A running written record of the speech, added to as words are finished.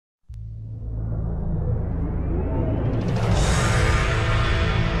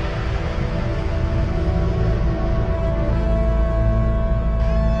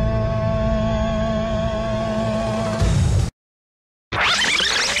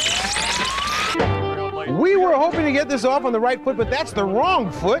We were hoping to get this off on the right foot, but that's the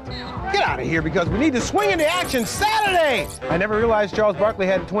wrong foot. Get out of here, because we need to swing into action Saturday. I never realized Charles Barkley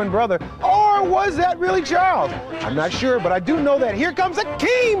had a twin brother. Or was that really Charles? I'm not sure, but I do know that here comes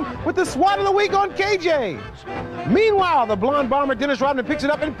Akeem with the swat of the week on KJ. Meanwhile, the blonde bomber Dennis Rodman picks it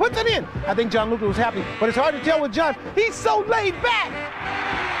up and puts it in. I think John Luca was happy, but it's hard to tell with John. He's so laid back.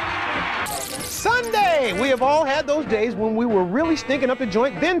 Sunday! We have all had those days when we were really stinking up the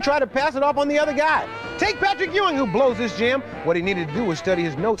joint, then try to pass it off on the other guy. Take Patrick Ewing, who blows this jam. What he needed to do was study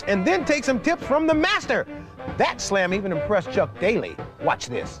his notes and then take some tips from the master. That slam even impressed Chuck Daly. Watch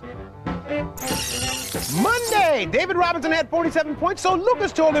this. Monday, David Robinson had 47 points, so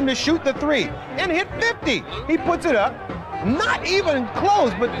Lucas told him to shoot the three and hit 50. He puts it up, not even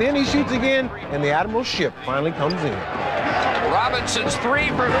close, but then he shoots again, and the Admiral's ship finally comes in. Robinson's three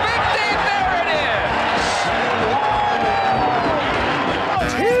for 50. There it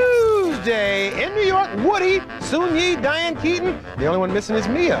is. Tuesday in New York, Woody, Soon-Yi, Diane Keaton. The only one missing is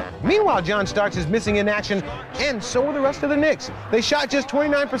Mia. Meanwhile, John Starks is missing in action, and so are the rest of the Knicks. They shot just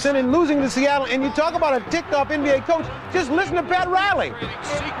 29% in losing to Seattle, and you talk about a ticked-off NBA coach, just listen to Pat Riley.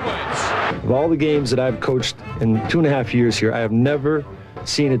 Of all the games that I've coached in 2.5 years here, I have never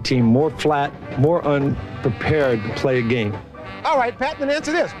seen a team more flat, more unprepared to play a game. All right, Pat, then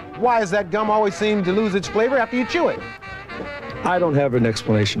answer this. Why does that gum always seem to lose its flavor after you chew it? I don't have an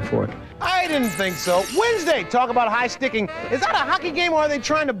explanation for it. I didn't think so. Wednesday, talk about high sticking. Is that a hockey game, or are they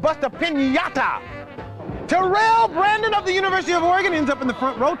trying to bust a piñata? Terrell Brandon of the University of Oregon ends up in the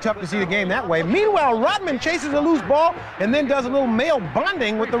front row. Tough to see the game that way. Meanwhile, Rodman chases a loose ball and then does a little male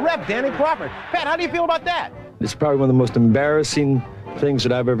bonding with the ref, Danny Crawford. Pat, how do you feel about that? It's probably one of the most embarrassing things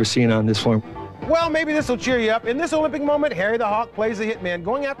that I've ever seen on this form. Well, maybe this will cheer you up. In this Olympic moment, Harry the Hawk plays the hitman,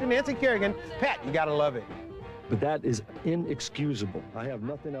 going after Nancy Kerrigan. Pat, you gotta love it. But that is inexcusable. I have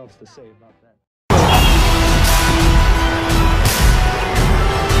nothing else to say about that.